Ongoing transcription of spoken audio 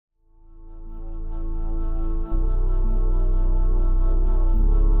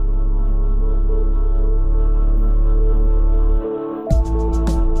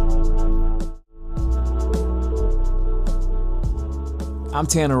I'm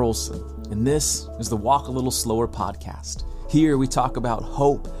Tanner Olson, and this is the Walk a Little Slower podcast. Here we talk about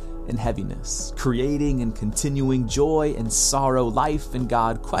hope and heaviness, creating and continuing joy and sorrow, life and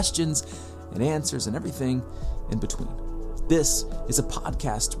God, questions and answers, and everything in between. This is a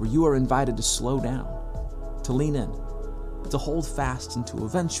podcast where you are invited to slow down, to lean in, to hold fast, and to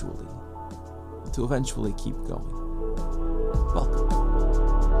eventually keep going. Welcome.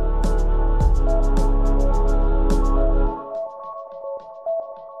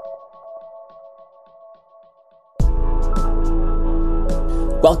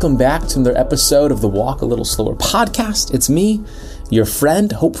 Welcome back to another episode of the Walk a Little Slower podcast. It's me, your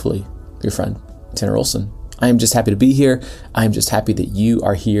friend, hopefully your friend, Tanner Olson. I am just happy to be here. I am just happy that you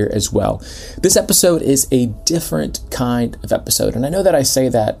are here as well. This episode is a different kind of episode, and I know that I say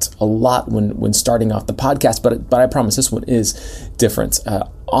that a lot when starting off the podcast, but I promise this one is different.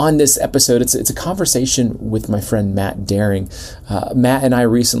 On this episode, it's a conversation with my friend Matt Doering. Matt and I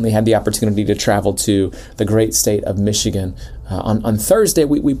recently had the opportunity to travel to the great state of Michigan. On Thursday,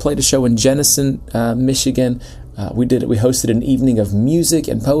 we played a show in Jenison, Michigan. We hosted an evening of music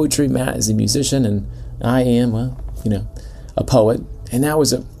and poetry. Matt is a musician, and I am, a poet. And that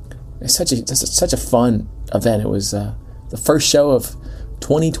was such a fun event. It was the first show of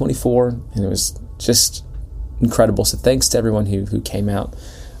 2024, and it was just incredible. So thanks to everyone who came out.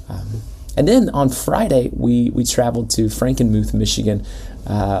 And then on Friday, we traveled to Frankenmuth, Michigan,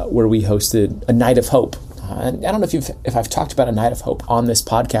 where we hosted a Night of Hope. And I don't know if I've talked about a Night of Hope on this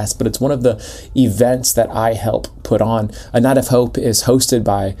podcast, but it's one of the events that I help put on. A Night of Hope is hosted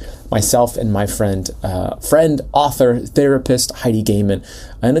by myself and my friend, author, therapist, Heidi Gaiman.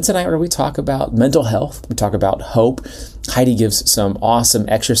 And it's a night where we talk about mental health. We talk about hope. Heidi gives some awesome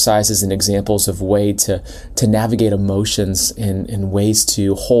exercises and examples of way to navigate emotions and ways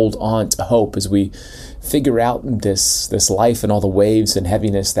to hold on to hope as we figure out this life and all the waves and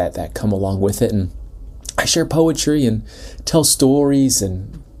heaviness that come along with it. And I share poetry and tell stories,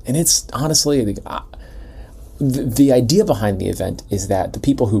 and it's honestly, the idea behind the event is that the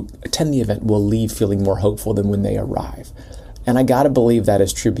people who attend the event will leave feeling more hopeful than when they arrive. And I gotta believe that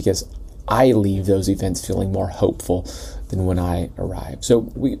is true because I leave those events feeling more hopeful than when I arrive. So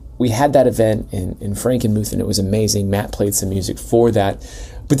we had that event in Frankenmuth, and it was amazing. Matt played some music for that.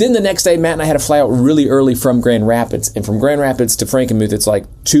 But then the next day, Matt and I had to fly out really early from Grand Rapids. And from Grand Rapids to Frankenmuth, it's like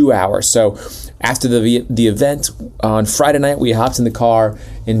 2 hours. So after the event on Friday night, we hopped in the car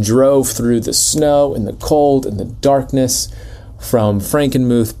and drove through the snow and the cold and the darkness from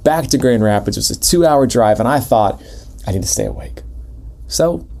Frankenmuth back to Grand Rapids. It was a 2-hour drive, and I thought I need to stay awake.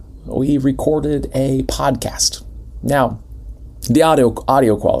 So we recorded a podcast. Now, the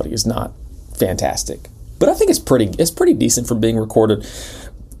audio quality is not fantastic, but I think it's pretty decent for being recorded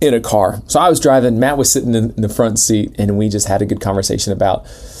in a car. So I was driving, Matt was sitting in the front seat, and we just had a good conversation about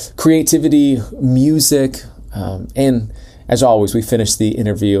creativity, music, and as always, we finished the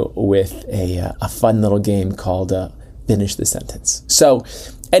interview with a fun little game called Finish the Sentence. So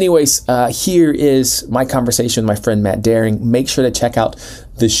anyways, here is my conversation with my friend Matt Doering. Make sure to check out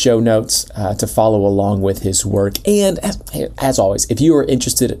the show notes to follow along with his work. And as always, if you are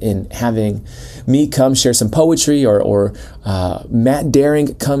interested in having me come share some poetry, or Matt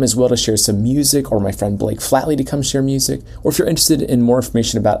Doering come as well to share some music, or my friend Blake Flatley to come share music, or if you're interested in more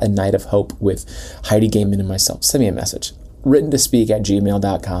information about A Night of Hope with Heidi Gaiman and myself, send me a message,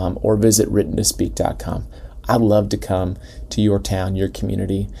 writtentospeak@gmail.com, or visit writtentospeak.com. I'd love to come to your town, your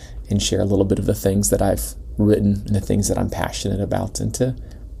community, and share a little bit of the things that I've written and the things that I'm passionate about, and to,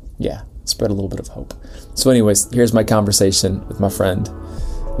 spread a little bit of hope. So anyways, here's my conversation with my friend,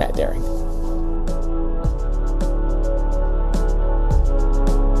 Matt Doering.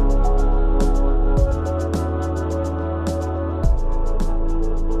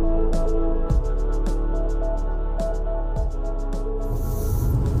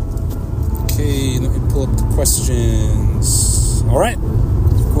 Okay, let me pull up the questions. All right.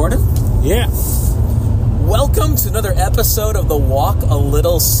 Recorded? Yeah. Welcome to another episode of the Walk a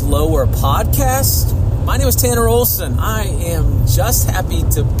Little Slower podcast. My name is Tanner Olson. I am just happy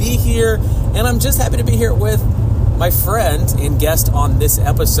to be here, and I'm just happy to be here with my friend and guest on this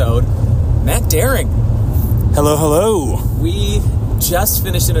episode, Matt Doering. Hello, hello. We just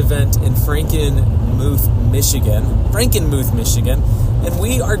finished an event in Frankenmuth, Michigan, and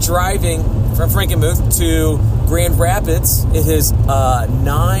we are driving from Frankenmuth to Grand Rapids. It is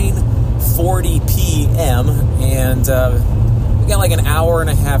 9:40 p.m. and we got like an hour and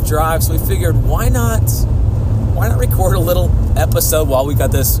a half drive, so we figured why not record a little episode while we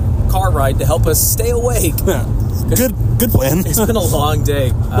got this car ride to help us stay awake. Yeah. Good plan. It's been a long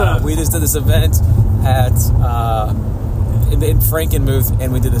day. We just did this event at in Frankenmuth,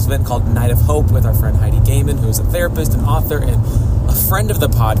 and we did this event called Night of Hope with our friend Heidi Gaiman, who is a therapist and author and a friend of the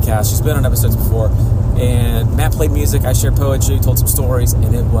podcast. She's been on episodes before. And Matt played music, I shared poetry, told some stories,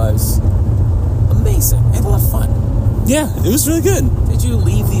 and it was amazing. I had a lot of fun. Yeah, it was really good. Did you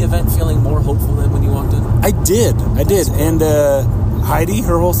leave the event feeling more hopeful than when you walked in? I did. Cool. And Heidi,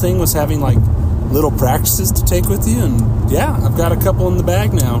 her whole thing was having like little practices to take with you, and yeah, I've got a couple in the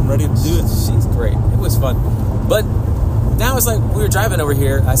bag now. I'm ready to do it. She's great. It was fun. But now it's like we were driving over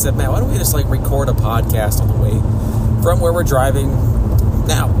here. I said, man, why don't we just like record a podcast on the way from where we're driving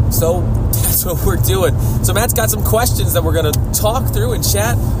now? So that's what we're doing. So Matt's got some questions that we're going to talk through and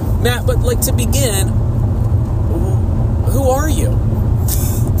chat. Matt, but like to begin, who are you?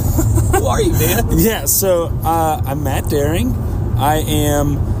 Who are you, man? Yeah, so I'm Matt Doering. I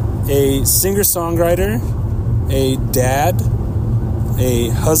am a singer-songwriter, a dad, a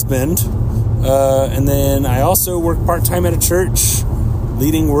husband, and then I also work part-time at a church,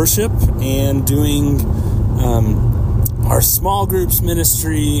 leading worship and doing our small groups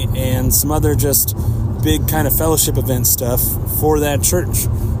ministry and some other just big kind of fellowship event stuff for that church.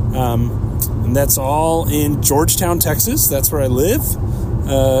 And that's all in Georgetown, Texas. That's where I live.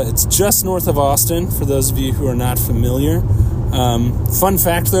 It's just north of Austin, for those of you who are not familiar. Fun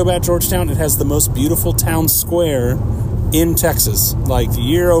fact, though, about Georgetown, it has the most beautiful town square in Texas. Like,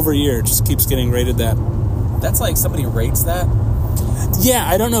 year over year, it just keeps getting rated that. That's like somebody rates that? Yeah,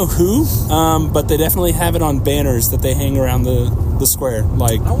 I don't know who, but they definitely have it on banners that they hang around the square,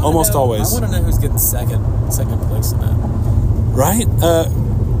 like, almost always. I want to know who's getting second place in that. Right?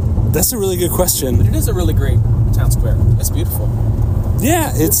 That's a really good question. But it is a really great town square. It's beautiful.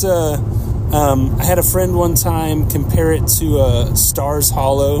 Yeah, it's I had a friend one time compare it to Stars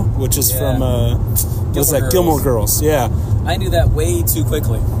Hollow, which is from Gilmore Girls. Yeah, I knew that way too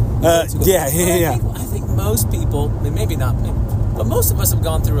quickly. Yeah. I think most people, maybe not me, but most of us have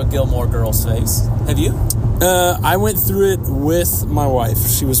gone through a Gilmore Girls phase. Have you? I went through it with my wife.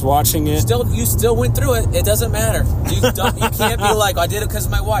 She was watching it. You still went through it. It doesn't matter. You can't be like, I did it because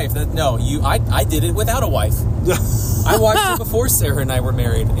of my wife. No, I did it without a wife. I watched it before Sarah and I were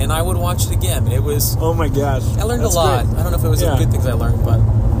married, and I would watch it again. It was... Oh my gosh. I learned a lot. Great. I don't know if it was a good things I learned, but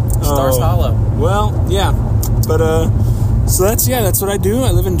Stars Hollow. Well, yeah. But, so that's what I do. I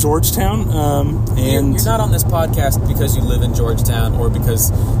live in Georgetown. And you're not on this podcast because you live in Georgetown or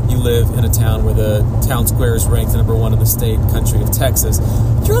because you live in a town where the town square is ranked number 1 in the state country of Texas.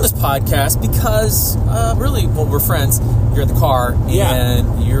 You're on this podcast because, we're friends. You're in the car,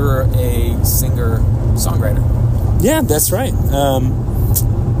 and you're a singer-songwriter. Yeah, that's right.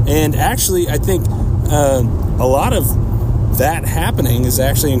 And actually, I think a lot of that happening is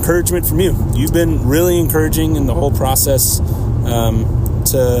actually encouragement from you. You've been really encouraging in the whole process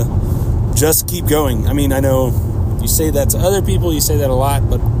to just keep going. I mean, I know you say that to other people, you say that a lot,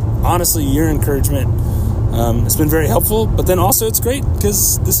 but honestly, your encouragement has been very helpful. But then also it's great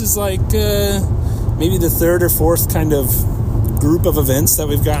because this is like maybe the 3rd or 4th kind of group of events that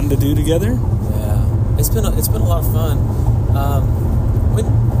we've gotten to do together. Yeah, it's been a lot of fun.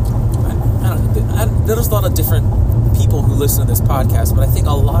 There's a lot of different people who listen to this podcast, but I think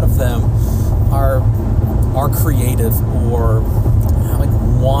a lot of them are creative or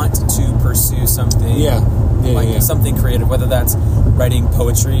want to pursue something. Something creative, whether that's writing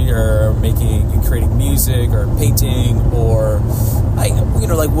poetry or creating music or painting or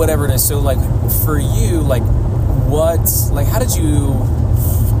whatever it is. So for you, how did you?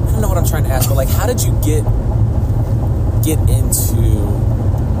 I don't know what I'm trying to ask, but how did you get into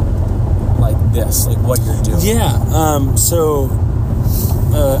this, what you're doing? Yeah. So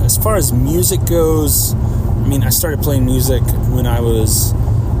as far as music goes, I mean, I started playing music when I was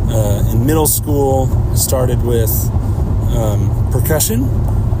in middle school. Started with percussion,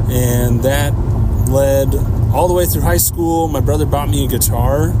 and that led all the way through high school. My brother bought me a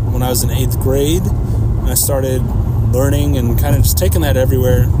guitar when I was in 8th grade, and I started learning and kind of just taking that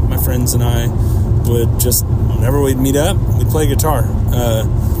everywhere. My friends and I would just, whenever we'd meet up, we'd play guitar.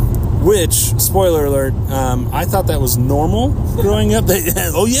 Which, spoiler alert, I thought that was normal growing up.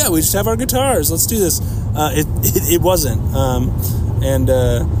 We just have our guitars. Let's do this. It wasn't.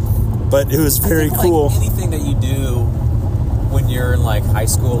 But it was very cool. Anything that you do when you're in high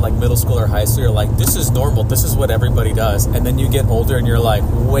school, middle school or high school, you're this is normal. This is what everybody does. And then you get older and you're like,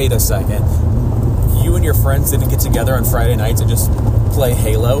 wait a second. You and your friends didn't get together on Friday nights and just play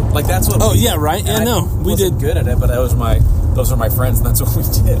Halo? That's what we did. Right. Yeah, no. We did good at it, but those are my friends, and that's what we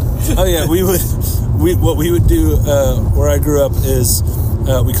did. Oh yeah, what we would do where I grew up is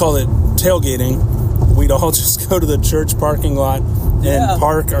we call it tailgating. We'd all just go to the church parking lot, and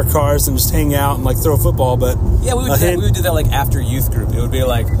park our cars and just hang out and like throw a football. But yeah, we would do that like after youth group. It would be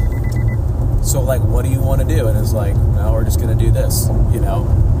like, so like, what do you want to do? And it's like, no, we're just gonna do this, you know.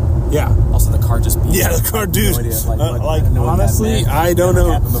 Yeah. Also, the car just beat. Yeah, the car, dude. No Honestly, I don't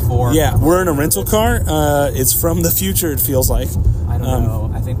know. Before. Yeah, we're in a rental car. It's from the future. It feels like. I don't know.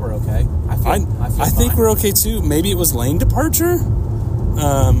 I think we're okay. I think we're okay too. Maybe it was lane departure.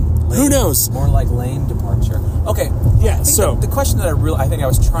 Who knows? More like lane departure. Okay. Yeah. So the question that I think I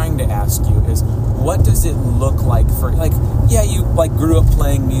was trying to ask you is, what does it look like for like? Yeah, you like grew up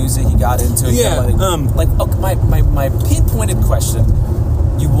playing music. You got into it. Yeah. My pinpointed question.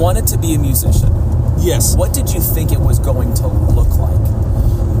 You wanted to be a musician. Yes. What did you think it was going to look like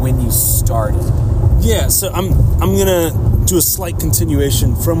when you started? Yeah, so I'm gonna do a slight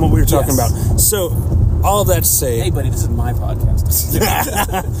continuation from what we were talking about. So, all of that to say, hey, buddy, this is my podcast.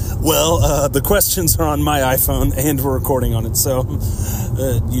 Well, the questions are on my iPhone, and we're recording on it. So,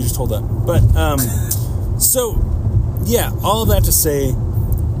 you just hold up. But so yeah, all of that to say,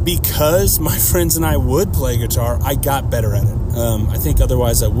 because my friends and I would play guitar, I got better at it. I think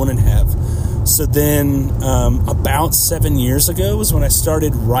otherwise I wouldn't have. So then about 7 years ago was when I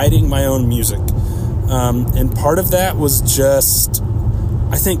started writing my own music. And part of that was just,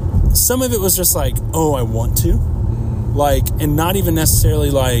 I think some of it was just like, oh, I want to. Like, and not even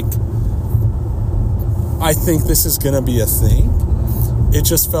necessarily like, I think this is going to be a thing. It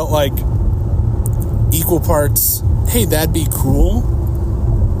just felt like equal parts, hey, that'd be cool.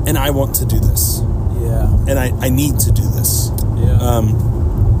 And I want to do this. Yeah. And I need to do this. Yeah.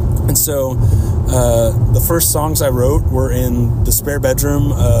 And so the first songs I wrote were in the spare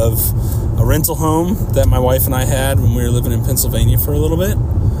bedroom of a rental home that my wife and I had when we were living in Pennsylvania for a little bit.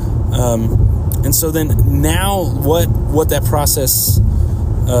 And so then now what that process,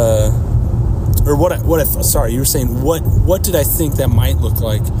 sorry, you were saying what did I think that might look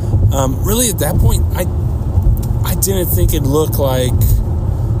like? Really at that point, I didn't think it'd look like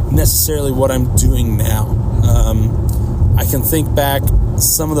necessarily what I'm doing now. I can think back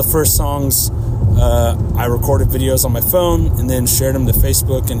some of the first songs, I recorded videos on my phone and then shared them to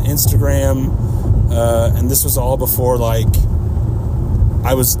Facebook and Instagram. And this was all before like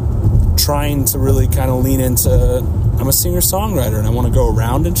I was trying to really kind of lean into, I'm a singer-songwriter and I want to go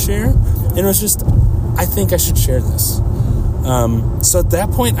around and share. And it was just, I think I should share this. So at that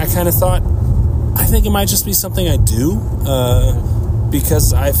point I kind of thought, I think it might just be something I do,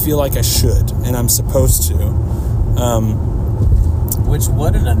 because I feel like I should and I'm supposed to. Which,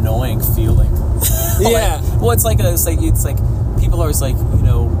 what an annoying feeling. Yeah. Well, it's like people are always like, you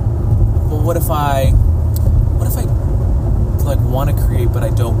know, well, what if I like want to create but I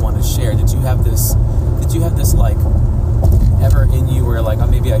don't want to share? Did you have this like ever in you where like, oh,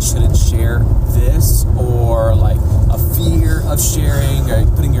 maybe I shouldn't share this, or like a fear of sharing, or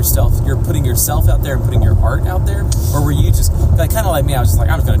you're putting yourself out there and putting your art out there? Or were you just like, kind of like me, I was just like,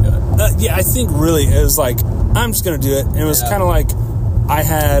 I'm just gonna do it? Yeah, I think really it was like, I'm just gonna do it. And it was kind of like, I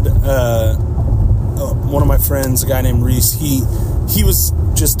had one of my friends, a guy named Reese, he was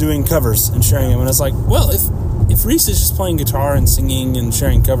just doing covers and sharing them, and I was like, well, if Reese is just playing guitar and singing and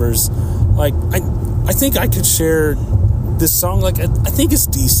sharing covers, like I think I could share this song. Like I think it's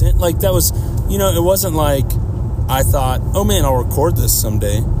decent. Like that was, you know, it wasn't like I thought, oh man, I'll record this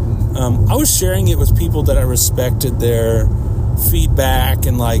someday. I was sharing it with people that I respected their feedback,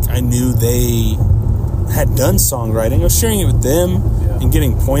 and like I knew they had done songwriting. I was sharing it with them and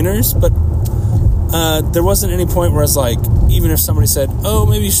getting pointers, but there wasn't any point where I was like, even if somebody said, oh,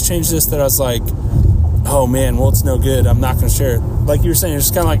 maybe you should change this, that I was like, oh man, well, it's no good, I'm not going to share it. Like you were saying, it's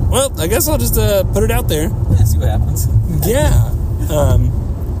just kind of like, well, I guess I'll just put it out there. Yeah, see what happens. Yeah.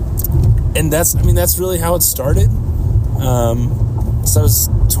 And that's really how it started. So that was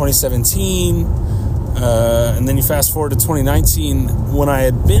 2017. And then you fast forward to 2019, when I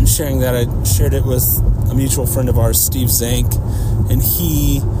had been sharing that, I shared it with a mutual friend of ours, Steve Zank, and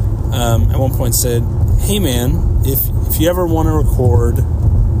he at one point said, hey man, if you ever want to record,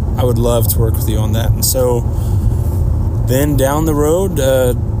 I would love to work with you on that. And so then down the road,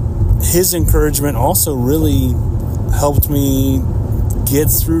 his encouragement also really helped me get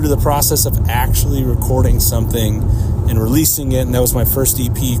through to the process of actually recording something and releasing it. And that was my first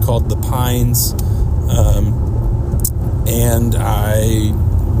EP called The Pines. And I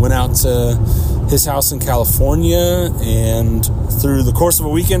went out to his house in California, and through the course of a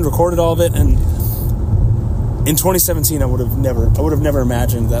weekend recorded all of it. And in 2017, I would have never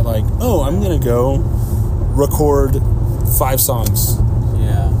imagined that, like, oh, I'm gonna go record 5 songs,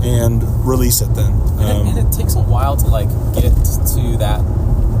 and release it then. And it takes a while to like get to that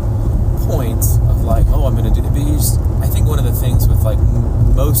point of like, oh, I'm gonna do it. But I think one of the things with like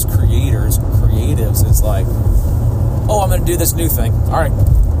most creatives is like, oh, I'm going to do this new thing. All right,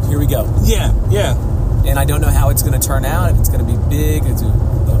 here we go. Yeah. And I don't know how it's going to turn out. If it's going to be big, it's going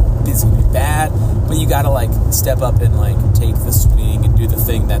to be bad. But you got to like step up and like take the swing and do the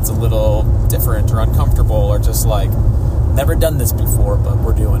thing that's a little different or uncomfortable or just like never done this before, but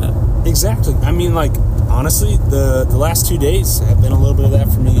we're doing it. Exactly. I mean, like, honestly, the last 2 days have been a little bit of that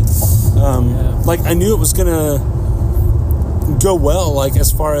for me. Like, I knew it was going to go well, like,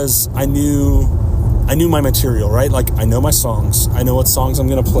 as far as I knew my material, right? Like, I know my songs. I know what songs I'm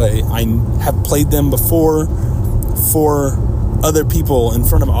going to play. I have played them before for other people in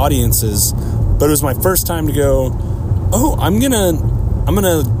front of audiences, but it was my first time to go, oh, I'm going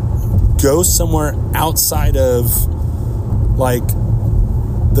to go somewhere outside of like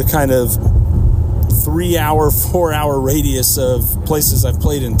the kind of 3-hour, 4-hour radius of places I've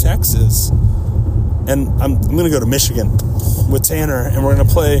played in Texas, and I'm going to go to Michigan with Tanner, and we're going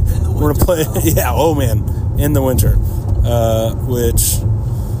to play. Yeah, oh man, in the winter, which,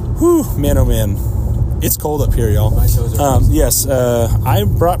 whew, man, oh man, it's cold up here, y'all. My toes are frozen. Yes, I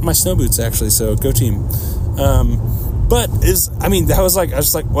brought my snow boots actually, so go team. But I was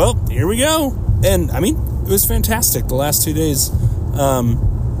like, well, here we go, and I mean, it was fantastic the last 2 days.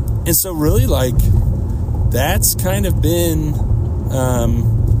 And so really, like, that's kind of been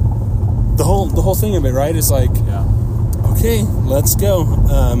the whole thing of it, right? It's like, okay, let's go.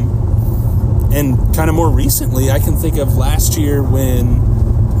 And kind of more recently, I can think of last year when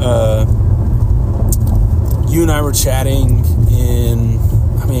you and I were chatting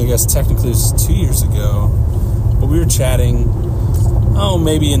I guess technically it was 2 years ago, but we were chatting,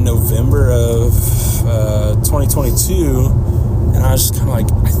 maybe in November of 2022, and I was just kind of like,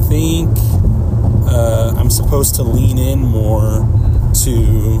 I think I'm supposed to lean in more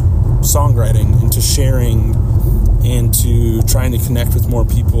to songwriting and to sharing and to trying to connect with more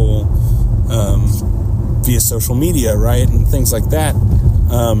people via social media, right, and things like that.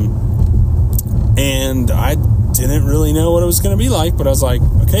 And I didn't really know what it was going to be like, but I was like,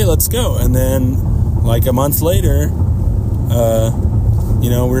 okay, let's go. And then like a month later,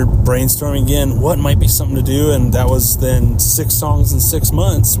 we're brainstorming again what might be something to do, and that was then 6 songs in 6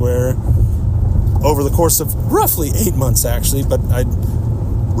 months, where over the course of roughly 8 months actually, but I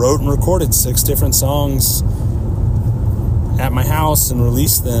wrote and recorded 6 different songs at my house and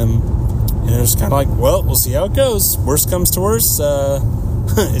released them, and it was kind of like, well, we'll see how it goes. Worst comes to worst,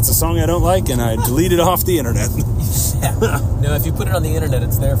 it's a song I don't like, and I delete it off the internet. No, if you put it on the internet,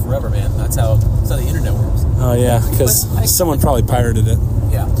 it's there forever, man. That's how the internet works. Oh yeah, because someone probably pirated it.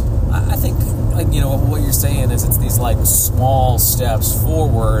 Yeah, I think, like, what you're saying is it's these like small steps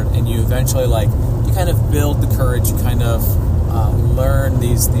forward, and you eventually like you kind of build the courage. You kind of learn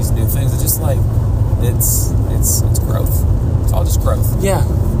these new things. It's just like it's growth. It's all just growth. Yeah,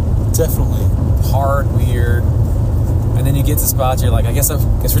 definitely. Hard, weird. And then you get to spots, you're like, I guess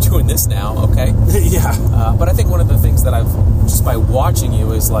we're doing this now, okay? Yeah. But I think one of the things that I've, just by watching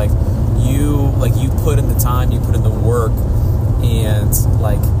you, is like you put in the time, you put in the work, and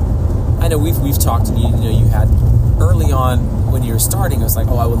like, I know we've talked, and you had early on when you were starting, it was like,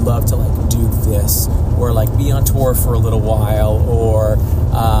 oh, I would love to like do this, or like be on tour for a little while, or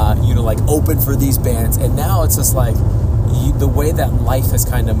like open for these bands, and now it's just like, the way that life has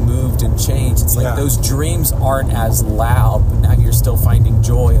kind of moved and changed, it's like those dreams aren't as loud, but now you're still finding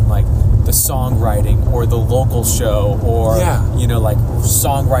joy in like the songwriting or the local show, or like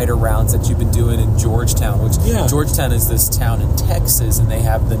songwriter rounds that you've been doing in Georgetown, which Georgetown is this town in Texas, and they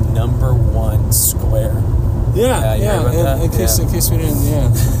have the #1 square. In case we didn't,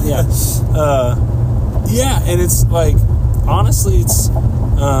 and it's like, honestly, it's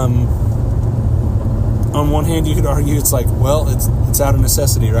on one hand, you could argue it's like, well, it's out of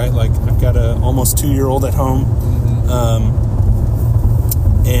necessity, right? Like, I've got a almost 2-year-old at home,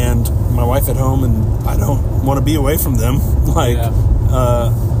 and my wife at home, and I don't want to be away from them. I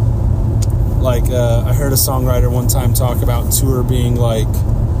heard a songwriter one time talk about tour being like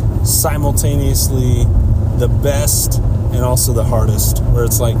simultaneously the best and also the hardest, where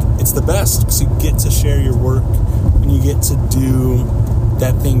it's like, it's the best because you get to share your work and you get to do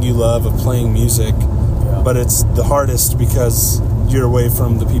that thing you love of playing music. But it's the hardest because you're away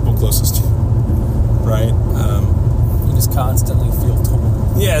from the people closest to you, right? You just constantly feel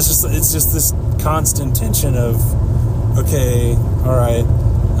torn. Yeah, it's just this constant tension of, okay, all right,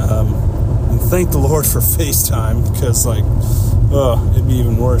 and thank the Lord for FaceTime, because like, it'd be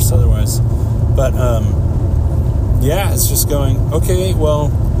even worse otherwise. But it's just going, okay, well,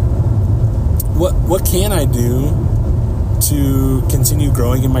 what can I do to continue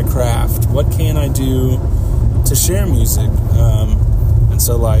growing in my craft? What can I do to share music. And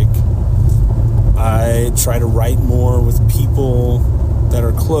so, like, I try to write more with people that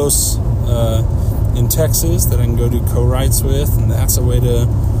are close in Texas that I can go do co-writes with, and that's a way to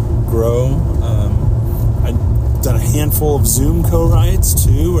grow. I've done a handful of Zoom co-writes,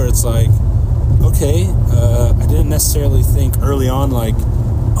 too, where it's like, okay, I didn't necessarily think early on, like,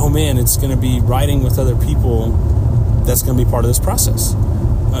 oh man, it's going to be writing with other people that's going to be part of this process.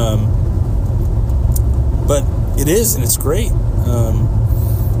 But it is, and it's great.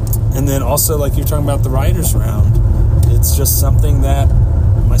 And then also, like you're talking about the writers round, it's just something that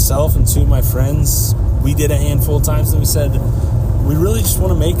myself and two of my friends, we did a handful of times, and we said, we really just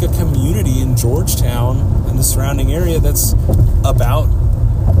want to make a community in Georgetown and the surrounding area that's about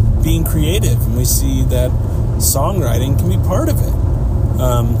being creative, and we see that songwriting can be part of it.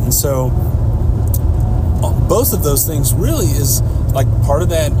 And so both of those things really is like part of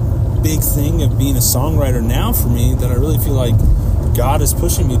that big thing of being a songwriter now for me that I really feel like God is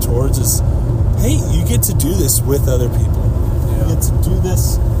pushing me towards is, hey, you get to do this with other people. Yeah. You get to do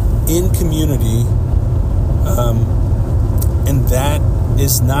this in community. And that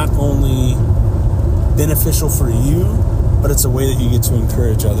is not only beneficial for you, but it's a way that you get to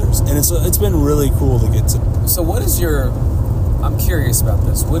encourage others. And it's been really cool to get to. So what is I'm curious about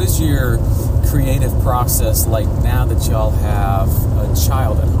this. What is your creative process like now that y'all have a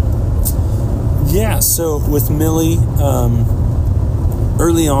child at home? Yeah, so with Millie,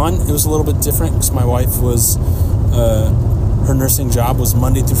 early on, it was a little bit different because my wife was, her nursing job was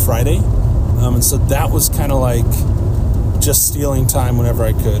Monday through Friday. And so that was kind of like just stealing time whenever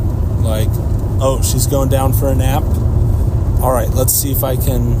I could. Like, oh, she's going down for a nap. All right, let's see if I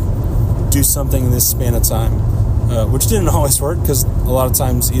can do something in this span of time. Which didn't always work because a lot of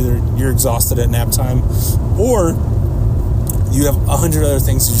times either you're exhausted at nap time or you have 100 other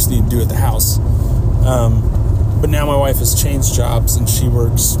things you just need to do at the house. But now my wife has changed jobs and she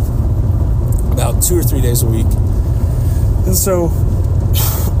works about 2 or 3 days a week. And so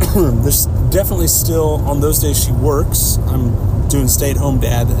there's definitely still, on those days she works, I'm doing stay-at-home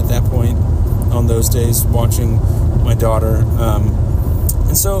dad at that point on those days, watching my daughter.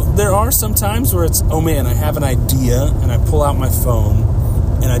 And so there are some times where it's, oh man, I have an idea, and I pull out my phone,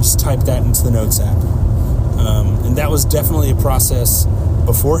 and I just type that into the Notes app. And that was definitely a process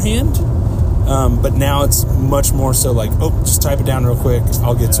beforehand, but now it's much more so like, oh, just type it down real quick,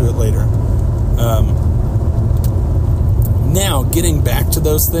 I'll get to it later. Now, getting back to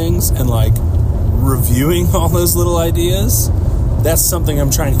those things and like reviewing all those little ideas, that's something I'm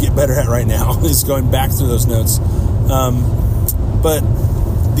trying to get better at right now, is going back through those notes. But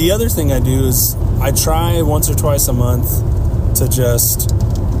the other thing I do is I try once or twice a month to just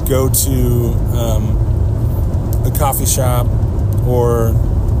go to a coffee shop or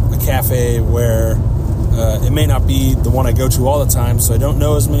a cafe where it may not be the one I go to all the time, so I don't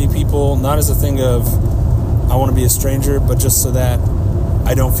know as many people, not as a thing of I want to be a stranger, but just so that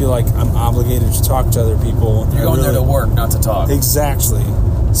I don't feel like I'm obligated to talk to other people. You're going there to work, not to talk. Exactly.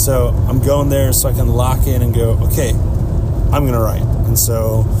 So I'm going there so I can lock in and go, okay, I'm going to write. And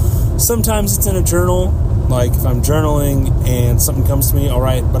so sometimes it's in a journal, like if I'm journaling and something comes to me, all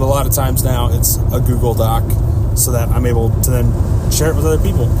right. But a lot of times now it's a Google Doc so that I'm able to then share it with other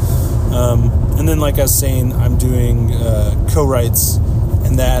people. And then, like I was saying, I'm doing co-writes,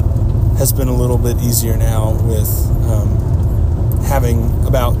 and that has been a little bit easier now with having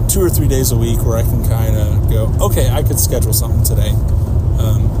about 2 or 3 days a week where I can kind of go, okay, I could schedule something today.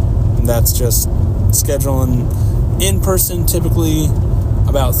 And that's just scheduling in person, typically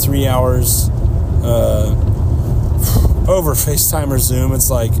about 3 hours. Over FaceTime or Zoom, it's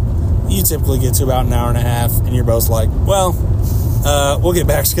like you typically get to about an hour and a half, and you're both like, well, we'll get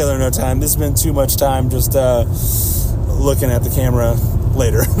back together in no time. This has been too much time just looking at the camera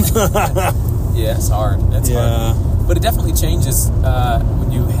later. Yeah, it's hard. It's hard. But it definitely changes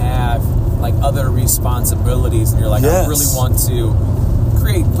when you have like other responsibilities, and you're like, yes, I really want to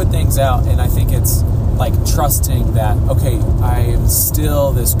put things out. And I think it's like trusting that, okay, I am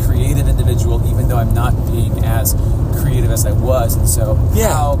still this creative individual, even though I'm not being as creative as I was. And so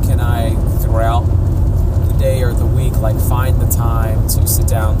how can I, throughout the day or the week, like find the time to sit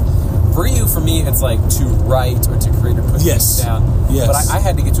down? For you, for me, it's like to write or to create or put things down. Yes. But I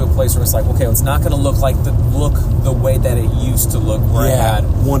had to get to a place where it's like, okay, it's not going to look the way that it used to look, where I had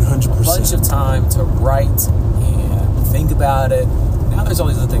 100% a bunch of time to write and think about it. Now there's all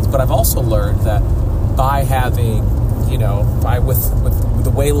these other things. But I've also learned that by having, with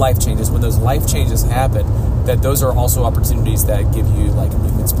the way life changes, when those life changes happen, that those are also opportunities that give you like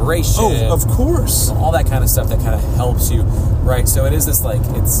inspiration. Oh, of course. All that kind of stuff that kind of helps you, right? So it is this like,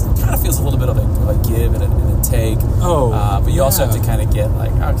 it kind of feels a little bit of a give and a take. But you also have to kind of get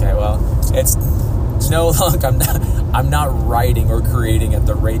like, okay, well, it's no longer, I'm not writing or creating at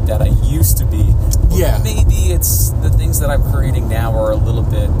the rate that I used to be. Yeah. Maybe it's the things that I'm creating now are a little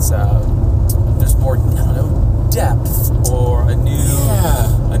bit, there's more, I don't know, depth or a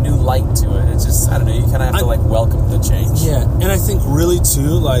new light to it. It's just, I don't know, you kind of have to like welcome the change. Yeah, and I think really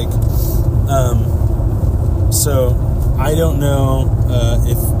too, like, so I don't know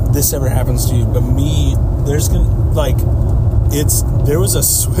if this ever happens to you, but me, there was a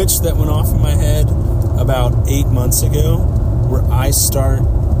switch that went off in my head about 8 months ago where I start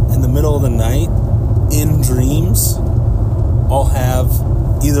in the middle of the night in dreams. I'll have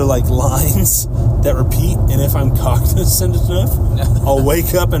either like lines that repeat, and if I'm cognizant enough, I'll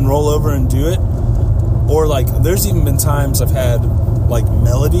wake up and roll over and do it. Or like, there's even been times I've had like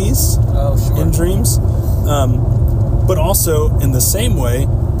melodies in dreams. But also in the same way,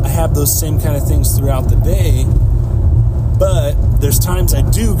 I have those same kind of things throughout the day. But there's times I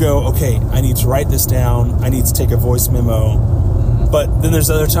do go, okay, I need to write this down. I need to take a voice memo. But then there's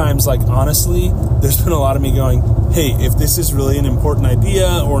other times, like, honestly, there's been a lot of me going, hey, if this is really an important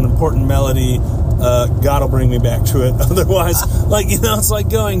idea or an important melody, God will bring me back to it. Otherwise, like, you know, it's like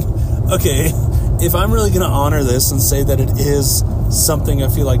going, okay, if I'm really going to honor this and say that it is something I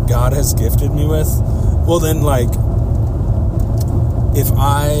feel like God has gifted me with, well, then, like, if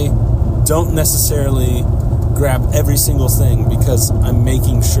I don't necessarily grab every single thing because I'm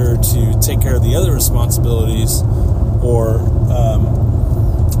making sure to take care of the other responsibilities or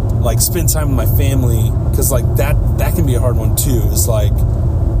like spend time with my family, because like that can be a hard one too. It's like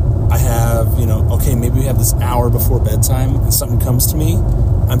I have, you know, okay, maybe we have this hour before bedtime and something comes to me.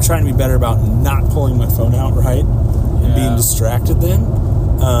 I'm trying to be better about not pulling my phone out, right? And being distracted then.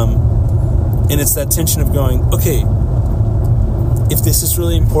 And it's that tension of going, okay, if this is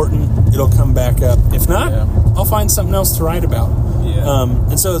really important, it'll come back up. If not, I'll find something else to write about.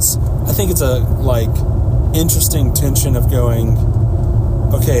 And so I think it's a like interesting tension of going,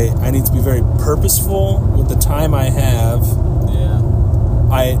 okay, I need to be very purposeful with the time I have.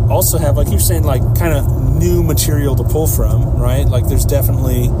 I also have, like you're saying, like kind of new material to pull from, right? Like there's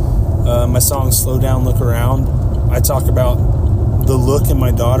definitely my song Slow Down, Look Around. I talk about the look in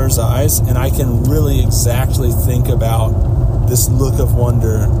my daughter's eyes, and I can really exactly think about this look of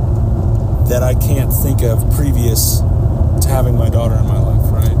wonder that I can't think of previous to having my daughter in my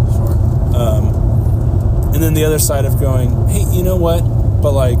life, right? And then the other side of going, hey, you know what?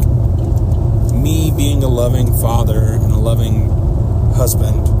 But like me being a loving father and a loving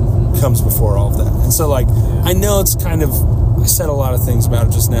husband comes before all of that. And so like, I know it's kind of, I said a lot of things about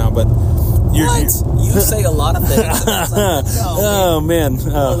it just now, but you say a lot of things. Man.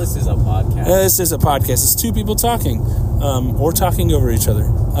 Well, this is a podcast. This is a podcast. It's two people talking, or talking over each other.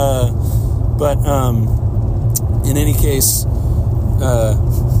 But in any case,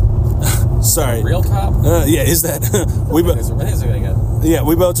 sorry. Real cop? Is that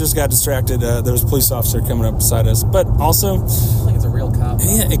we both just got distracted. There was a police officer coming up beside us, but also, I think it's a real cop.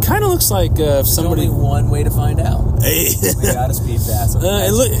 Yeah, it kind of looks like There's somebody. only one way to find out. Hey. We gotta speed fast.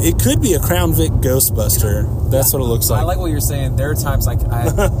 It could be a Crown Vic Ghostbuster. That's what it looks like. I like what you're saying. There are times like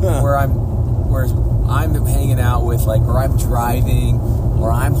where I'm hanging out with like, or I'm driving,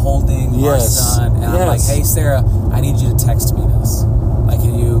 or I'm holding our son, and I'm like, hey Sarah, I need you to text me this. Like,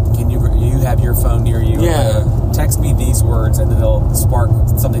 can you have your phone near you? Yeah. Text me these words, and it'll spark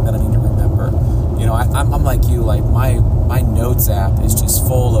something that I need to remember. You know, I'm like you. Like my notes app is just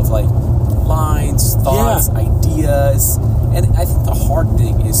full of like lines, thoughts, ideas, and I think the hard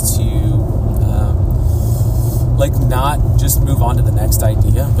thing is to like not just move on to the next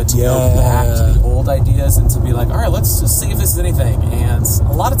idea, but to go back to the old ideas and to be like, all right, let's just see if this is anything. And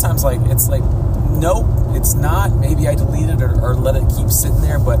a lot of times, like it's like, nope, it's not. Maybe I delete it or let it keep sitting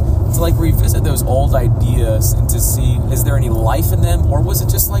there, but to like revisit those old ideas and to see, is there any life in them, or was it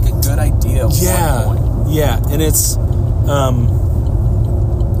just like a good idea at one point? Yeah, and it's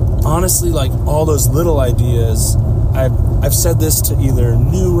honestly like all those little ideas. I've said this to either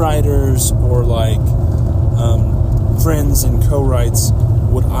new writers or like friends and co-writes.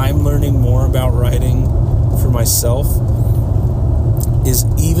 What I'm learning more about writing for myself is,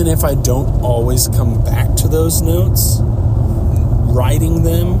 even if I don't always come back to those notes, writing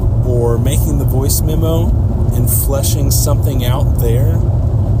them or making the voice memo and fleshing something out there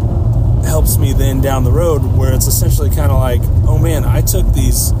helps me then down the road, where it's essentially kind of like, oh man, I took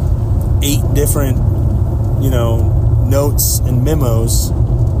these 8 different, notes and memos,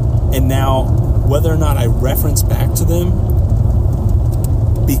 and now whether or not I reference back to them,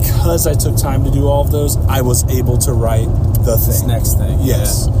 because I took time to do all of those, I was able to write the thing. This next thing.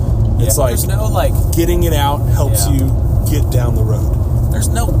 Yes. Yeah. It's like, there's no like getting it out helps you get down the road. There's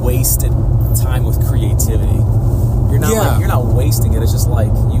no wasted time with creativity. You're not you're not wasting it. It's just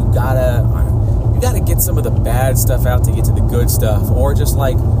like you gotta get some of the bad stuff out to get to the good stuff, or just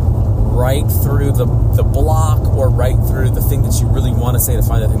like right through the block, or right through the thing that you really want to say to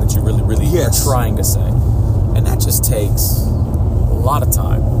find the thing that you really are trying to say, and that just takes a lot of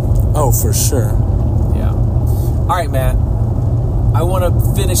time. Oh, for sure. Yeah. All right, Matt. I want to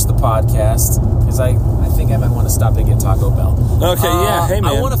finish the podcast because I think I might want to stop and get Taco Bell. Okay, yeah. Hey,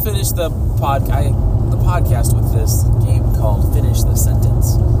 man. I want to finish the podcast with this game called Finish the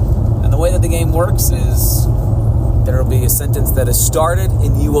Sentence. And the way that the game works is there will be a sentence that is started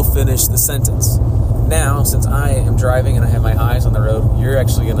and you will finish the sentence. Now, since I am driving and I have my eyes on the road, you're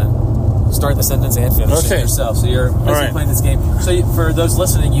actually going to start the sentence and finish it yourself. So you're basically playing this game. So for those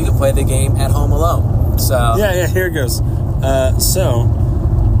listening, you can play the game at home alone. So Yeah, here it goes. So,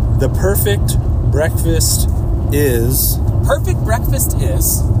 the perfect breakfast is... Perfect breakfast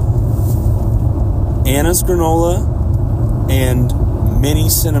is... Anna's granola and mini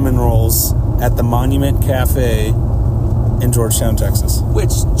cinnamon rolls at the Monument Cafe in Georgetown, Texas.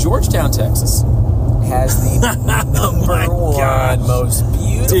 Which, Georgetown, Texas, has the number one most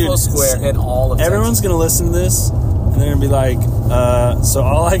beautiful square in all of Texas. Everyone's going to listen to this, and they're going to be like, so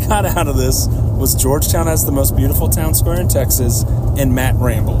all I got out of this was Georgetown has the most beautiful town square in Texas, and Matt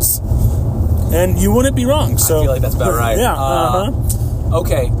rambles. And you wouldn't be wrong. So I feel like that's about right. Yeah.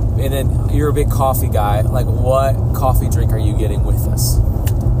 Okay, and then you're a big coffee guy. Like, what coffee drink are you getting with us?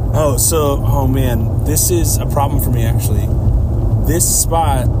 Oh man, this is a problem for me, actually. This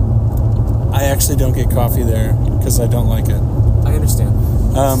spot, I actually don't get coffee there because I don't like it. I understand.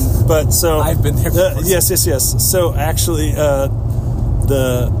 But so... I've been there before. Yes. So actually,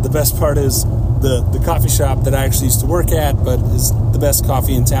 the best part is the coffee shop that I actually used to work at, but is the best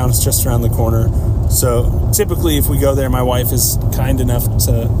coffee in town, is just around the corner. So typically if we go there, my wife is kind enough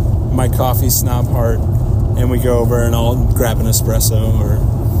to my coffee snob heart, and we go over and I'll grab an espresso or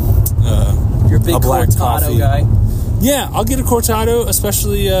You're a big black cortado coffee guy? Yeah, I'll get a cortado,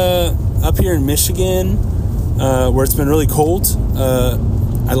 especially up here in Michigan, where it's been really cold.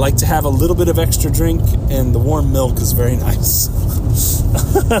 I like to have a little bit of extra drink, and the warm milk is very nice.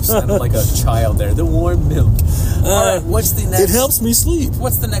 You sounded like a child there. The warm milk. All right, what's the next? It helps me sleep.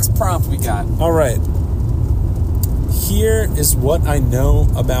 What's the next prompt we got? All right. Here is what I know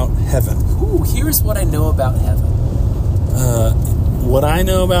about heaven. Ooh, here's what I know about heaven. What I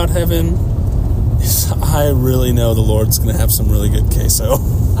know about heaven is I really know the Lord's going to have some really good queso.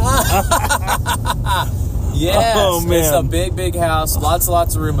 Yes, oh, man. It's a big house, lots and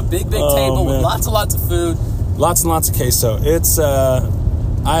lots of room, a big table with lots and lots of food. Lots and lots of queso. It's,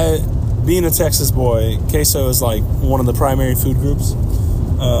 being a Texas boy, queso is like one of the primary food groups.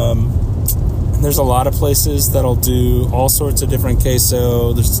 And there's a lot of places that'll do all sorts of different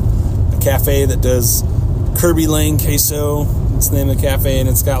queso. There's a cafe that does Kirby Lane queso. It's the name of the cafe, and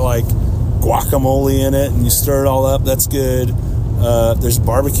it's got like guacamole in it, and you stir it all up. That's good. There's a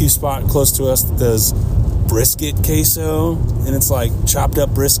barbecue spot close to us that does brisket queso, and it's like chopped up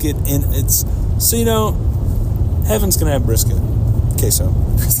brisket, and it's, so you know, heaven's gonna have brisket queso.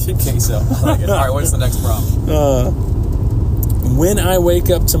 Brisket queso. I like it. All right, what's the next problem? When I wake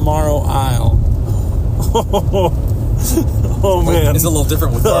up tomorrow, I'll... oh man, it's a little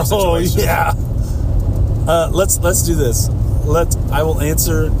different with our situation. Oh yeah. Let's do this. I will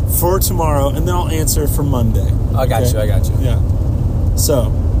answer for tomorrow, and then I'll answer for Monday. I got you. Yeah. So,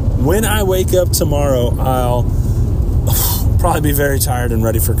 when I wake up tomorrow, I'll probably be very tired and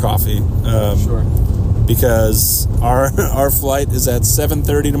ready for coffee. Sure. Because our flight is at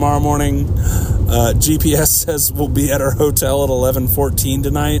 7:30 tomorrow morning. GPS says we'll be at our hotel at 11:14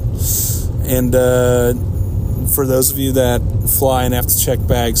 tonight. And for those of you that fly and have to check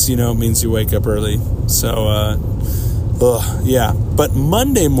bags, you know it means you wake up early. So, yeah. But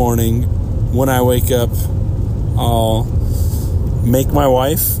Monday morning, when I wake up, I'll make my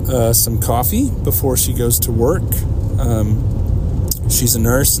wife some coffee before she goes to work. She's a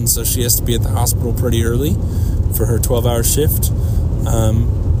nurse, and so she has to be at the hospital pretty early for her 12-hour shift.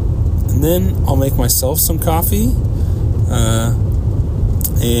 And then I'll make myself some coffee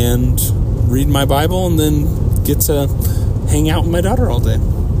and read my Bible, and then get to hang out with my daughter all day.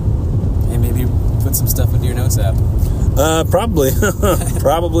 And maybe put some stuff into your notes app. Probably.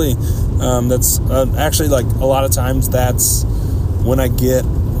 That's actually, like, a lot of times that's when I get,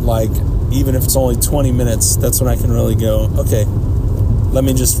 like, even if it's only 20 minutes, that's when I can really go, okay, let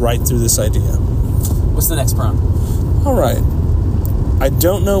me just write through this idea. What's the next prompt? All right. I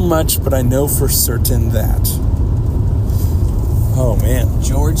don't know much, but I know for certain that. Oh, man.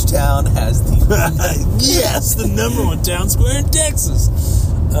 Georgetown has the yes, the number one town square in Texas.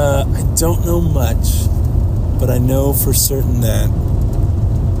 I don't know much, but I know for certain that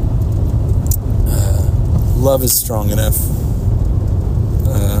love is strong enough.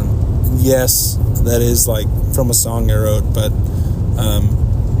 Yes, that is like from a song I wrote, but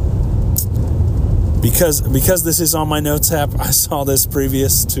because this is on my notes app, I saw this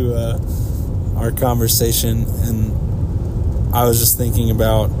previous to our conversation, and I was just thinking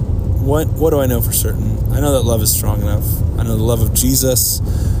about what do I know for certain? I know that love is strong enough. I know the love of Jesus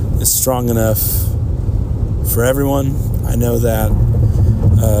is strong enough for everyone. I know that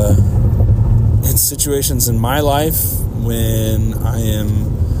in situations in my life when I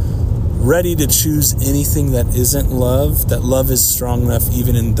am ready to choose anything that isn't love, that love is strong enough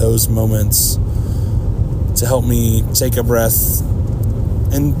even in those moments to help me take a breath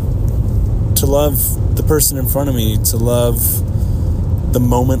and to love the person in front of me, to love the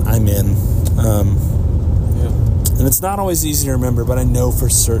moment I'm in. And it's not always easy to remember, but I know for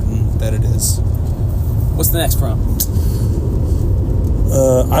certain that it is. What's the next prompt?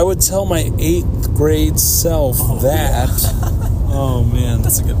 I would tell my 8th grade self that... Oh, man.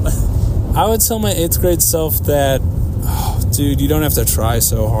 That's a good one. I would tell my 8th grade self that, dude, you don't have to try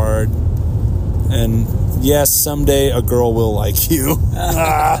so hard. And yes, someday a girl will like you.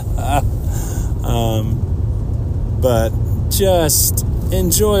 But just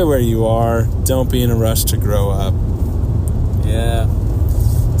enjoy where you are. Don't be in a rush to grow up. Yeah.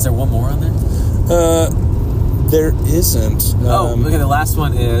 Is there one more on there? There isn't. Okay, the last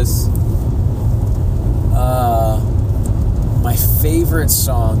one is my favorite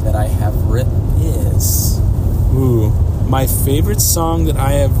song that I have written is... Ooh. My favorite song that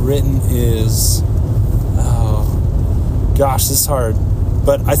I have written is... Oh, gosh, this is hard.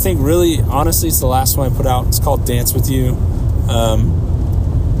 But I think really, honestly, it's the last one I put out. It's called Dance With You.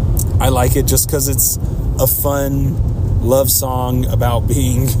 I like it just because it's a fun love song about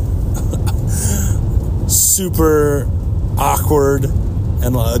being super awkward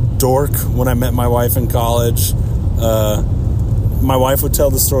and a dork when I met my wife in college. My wife would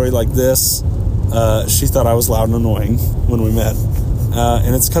tell the story like this. She thought I was loud and annoying when we met.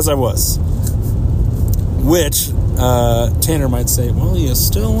 And it's because I was. Which, Tanner might say, well, you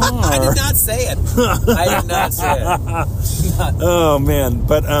still are. I did not say it. I did not say it. Oh, man.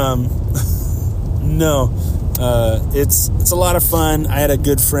 But, no. It's a lot of fun. I had a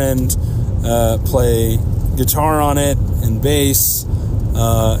good friend play guitar on it and bass.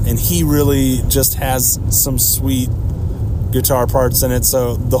 And he really just has some sweet guitar parts in it.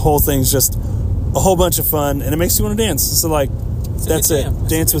 So the whole thing's just a whole bunch of fun. And it makes you want to dance. So, like, that's it.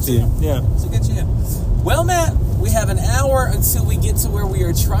 Dance with you. Yeah. It's a good jam. Well, Matt, we have an hour until we get to where we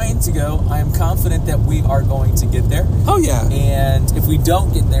are trying to go. I am confident that we are going to get there. Oh, yeah. And if we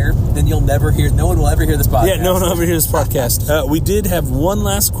don't get there, then no one will ever hear this podcast. Yeah, no one will ever hear this podcast. We did have one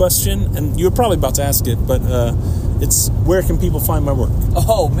last question, and you were probably about to ask it, but it's where can people find my work?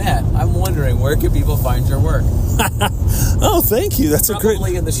 Oh, Matt, I'm wondering, where can people find your work? Oh, thank you. That's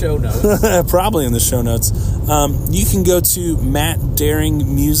Probably in the show notes. Probably in the show notes. You can go to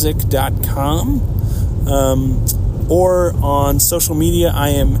mattdaringmusic.com. Or on social media, I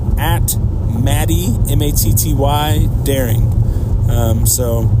am at Matty, M-A-T-T-Y, Daring.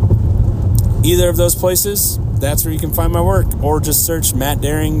 So either of those places, that's where you can find my work. Or just search Matt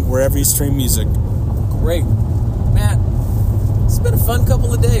Daring wherever you stream music. Great. Matt, it's been a fun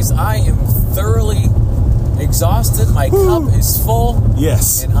couple of days. I am thoroughly exhausted. My cup is full.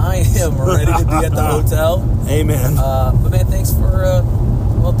 Yes. And I am ready to be at the hotel. Amen. But man, thanks for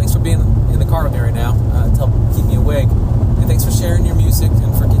being in the car with me right now to help keep me awake. And thanks for sharing your music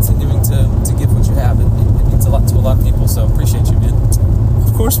and for continuing to give what you have. It means a lot to a lot of people, so appreciate you, man.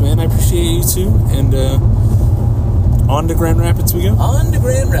 Of course, man. I appreciate you too. And on to Grand Rapids we go. On to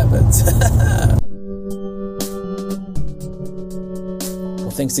Grand Rapids.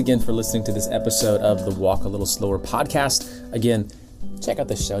 Well, thanks again for listening to this episode of the Walk a Little Slower podcast. Again, check out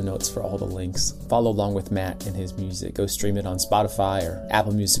the show notes for all the links. Follow along with Matt and his music. Go stream it on Spotify or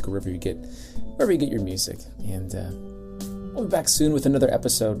Apple Music or wherever you get your music. And we'll be back soon with another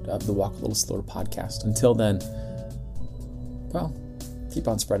episode of the Walk a Little Slower podcast. Until then, well, keep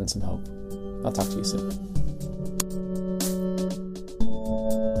on spreading some hope. I'll talk to you soon.